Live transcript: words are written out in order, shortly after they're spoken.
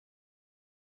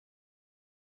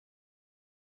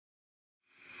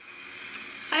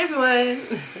Hi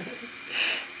everyone,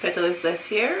 Petalisbless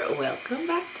here. Welcome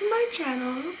back to my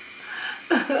channel.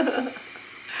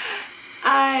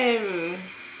 I'm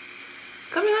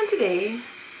coming on today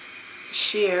to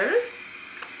share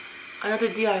another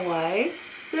DIY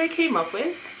that I came up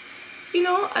with. You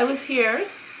know, I was here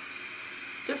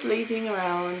just lazing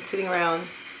around, sitting around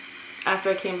after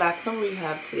I came back from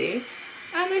rehab today,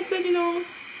 and I said, you know,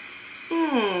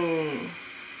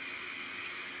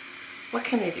 what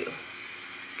can I do?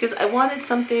 Because I wanted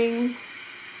something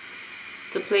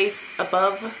to place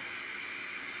above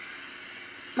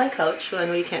my couch. Well, I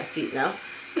know you can't see it now,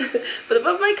 but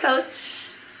above my couch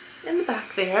in the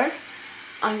back there,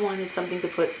 I wanted something to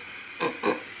put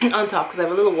on top because I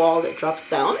have a little wall that drops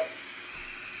down.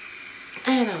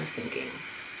 And I was thinking,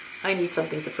 I need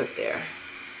something to put there.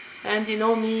 And you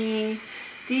know me,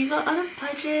 diva on a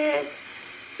budget.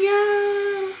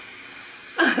 Yeah.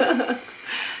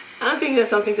 I'm thinking of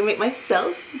something to make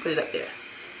myself and put it up there.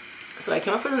 So I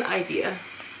came up with an idea.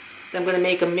 I'm going to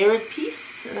make a mirrored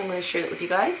piece and I'm going to share it with you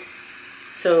guys.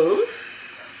 So,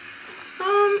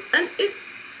 and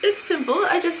it's simple.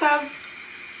 I just have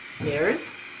mirrors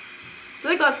that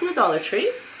I got from the Dollar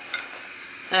Tree.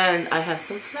 And I have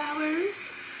some flowers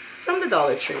from the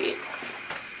Dollar Tree.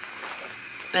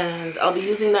 And I'll be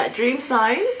using that dream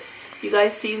sign. You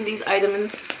guys seen these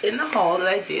items in the haul that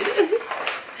I did.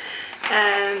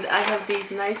 And I have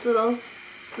these nice little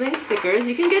bling stickers.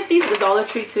 You can get these at the Dollar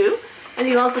Tree too. And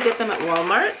you can also get them at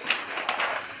Walmart.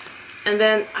 And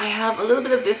then I have a little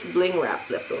bit of this bling wrap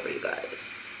left over, you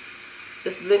guys.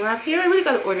 This bling wrap here, I really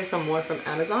got to order some more from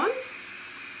Amazon.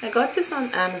 I got this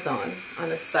on Amazon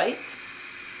on a site.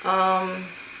 I'm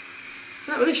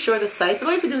not really sure the site, but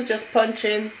all you have to do is just punch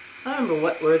in. I don't remember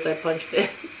what words I punched in,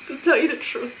 to tell you the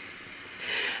truth.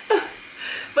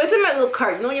 But it's in my little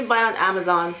cart. You know when you buy on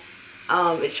Amazon,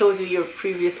 it shows you your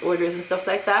previous orders and stuff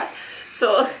like that.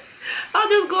 So I'll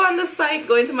just go on the site,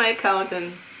 go into my account,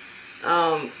 and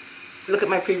look at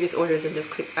my previous orders and just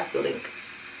click back the link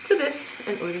to this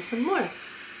and order some more.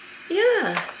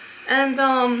 Yeah, and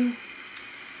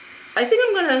I think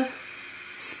I'm gonna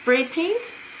spray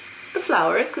paint the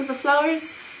flowers because the flowers,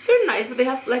 they're nice, but they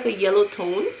have like a yellow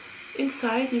tone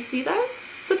inside. You see that?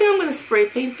 So I think I'm gonna spray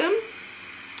paint them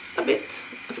a bit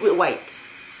with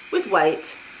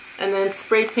white, and then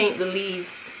spray paint the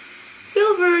leaves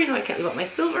silver. You know, I can't leave out my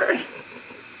silver.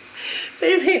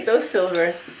 Spray paint those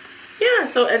silver. Yeah.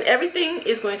 So, and everything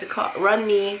is going to run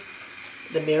me,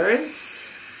 the mirrors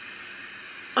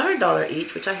are $1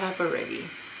 each, which I have already.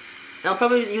 And I'll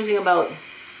probably be using about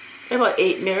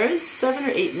 8 mirrors, 7 or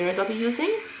 8 mirrors I'll be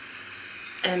using.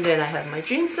 And then I have my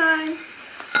dream sign,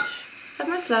 have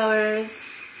my flowers,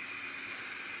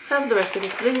 have the rest of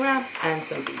this bling wrap, and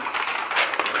some beads.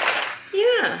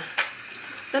 Yeah.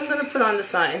 Then I'm gonna put on the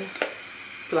sign.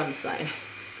 Then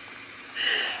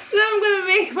I'm gonna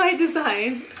make my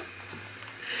design.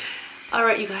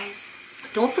 Alright, you guys.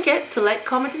 Don't forget to like,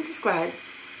 comment, and subscribe.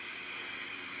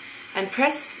 And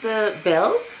press the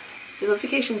bell, the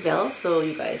notification bell, so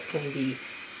you guys can be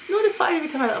notified every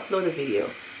time I upload a video.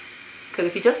 Because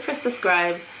if you just press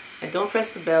subscribe and don't press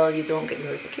the bell, you don't get a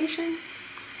notification.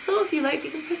 So if you like,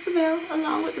 you can press the bell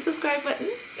along with the subscribe button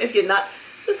if you're not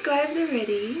subscribed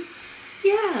already.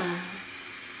 Yeah.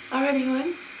 Alright,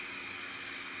 everyone.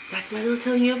 That's my little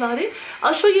telling you about it.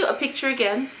 I'll show you a picture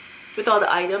again with all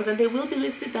the items, and they will be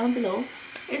listed down below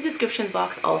in the description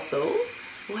box also.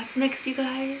 What's next, you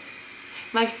guys?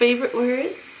 My favorite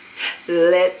words.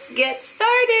 Let's get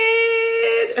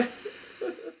started!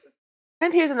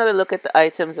 And here's another look at the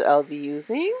items that I'll be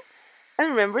using. And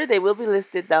remember, they will be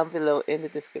listed down below in the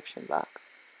description box.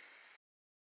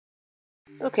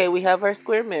 Okay, we have our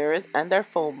square mirrors and our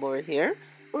foam board here.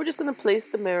 We're just going to place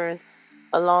the mirrors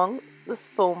along this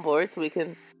foam board so we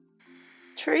can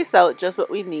trace out just what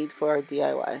we need for our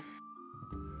DIY.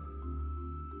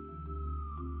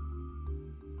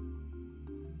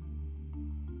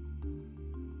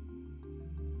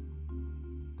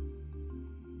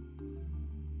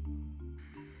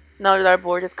 Now that our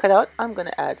board is cut out, I'm going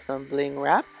to add some bling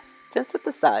wrap just at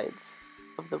the sides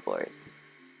of the board.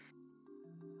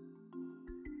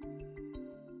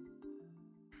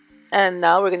 And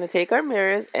now we're going to take our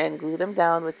mirrors and glue them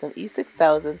down with some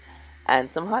E6000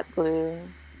 and some hot glue.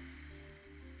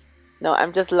 Now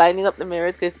I'm just lining up the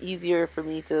mirrors because it's easier for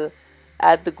me to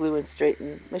add the glue and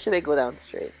straighten. Make sure they go down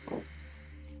straight.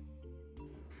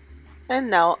 And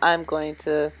now I'm going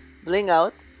to bling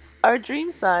out our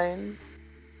dream sign.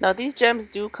 Now these gems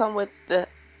do come with the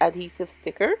adhesive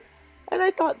sticker, and I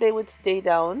thought they would stay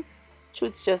down. So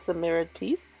it's just a mirrored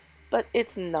piece, but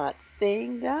it's not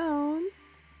staying down.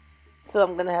 So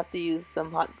I'm gonna have to use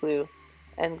some hot glue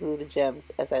and glue the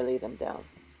gems as I lay them down.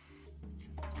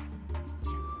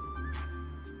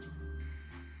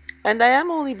 And I am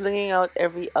only blinging out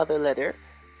every other letter,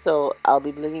 so I'll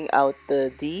be blinging out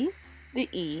the D, the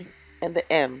E, and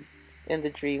the M in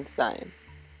the dream sign.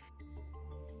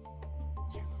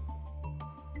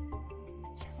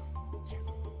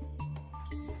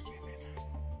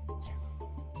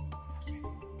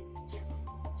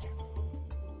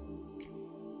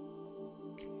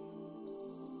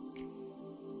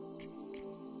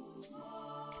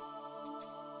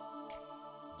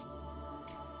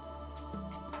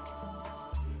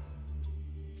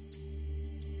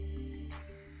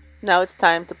 Now it's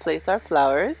time to place our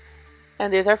flowers.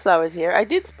 And there's our flowers here. I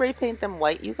did spray paint them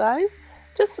white, you guys.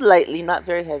 Just slightly, not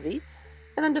very heavy.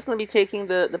 And I'm just going to be taking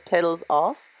the petals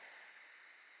off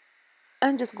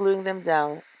and just gluing them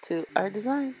down to our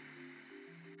design.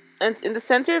 And in the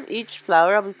center of each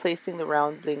flower, I'll be placing the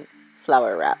round bling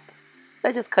flower wrap.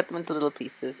 I just cut them into little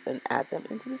pieces and add them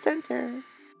into the center.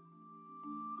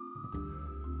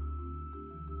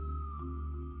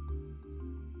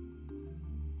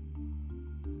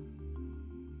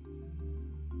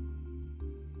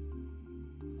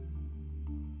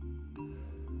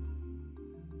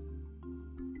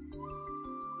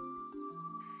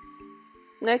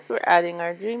 Next, we're adding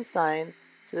our dream sign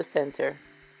to the center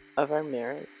of our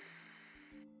mirrors.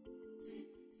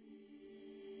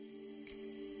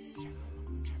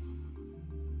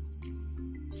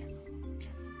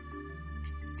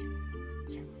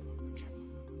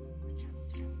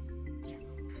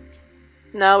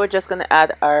 Now we're just going to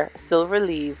add our silver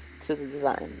leaves to the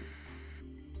design.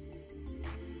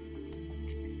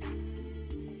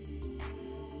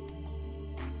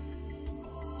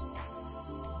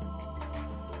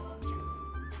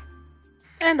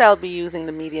 And I'll be using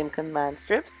the medium command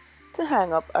strips to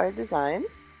hang up our design.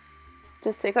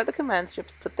 Just take out the command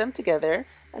strips, put them together,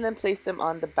 and then place them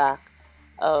on the back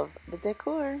of the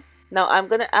decor. Now I'm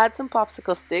going to add some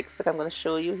popsicle sticks like I'm going to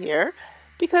show you here,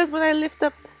 because when I lift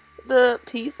up the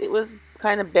piece it was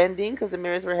kind of bending because the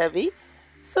mirrors were heavy.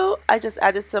 So I just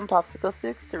added some popsicle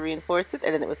sticks to reinforce it,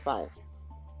 and then it was fine.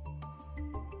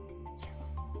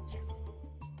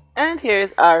 And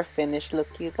here's our finished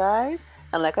look, you guys.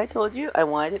 And like I told you, I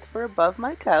wanted it for above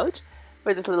my couch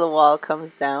where this little wall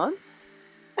comes down.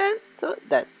 And so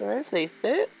that's where I placed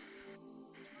it.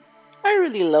 I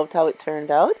really loved how it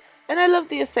turned out. And I love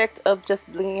the effect of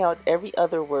just blinging out every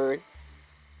other word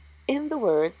in the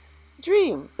word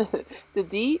dream. The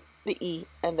D, the E,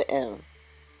 and the M.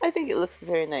 I think it looks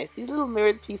very nice. These little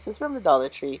mirrored pieces from the Dollar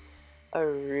Tree are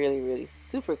really, really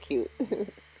super cute.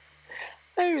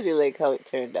 I really like how it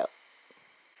turned out.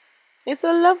 It's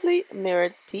a lovely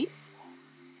mirrored piece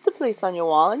to place on your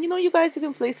wall. And you guys, you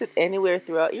can place it anywhere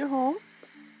throughout your home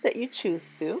that you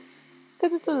choose to,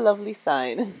 because it's a lovely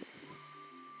sign.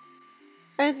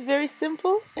 And it's very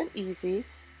simple and easy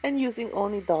and using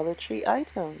only Dollar Tree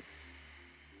items.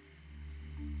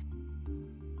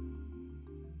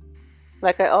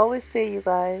 Like I always say, you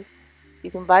guys,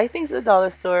 you can buy things at the dollar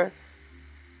store,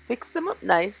 fix them up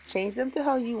nice, change them to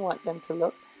how you want them to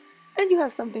look, and you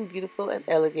have something beautiful and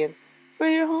elegant for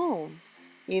your home.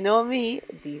 You know me,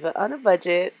 diva on a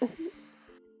budget.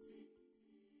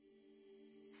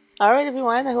 Alright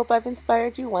everyone, I hope I've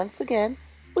inspired you once again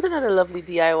with another lovely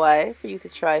DIY for you to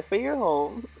try for your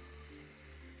home.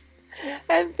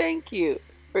 And thank you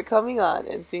for coming on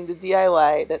and seeing the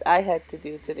DIY that I had to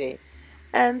do today.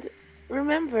 And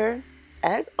remember,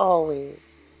 as always,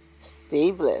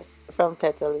 stay blessed from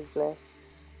Petalisbless.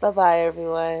 Bye bye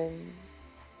everyone.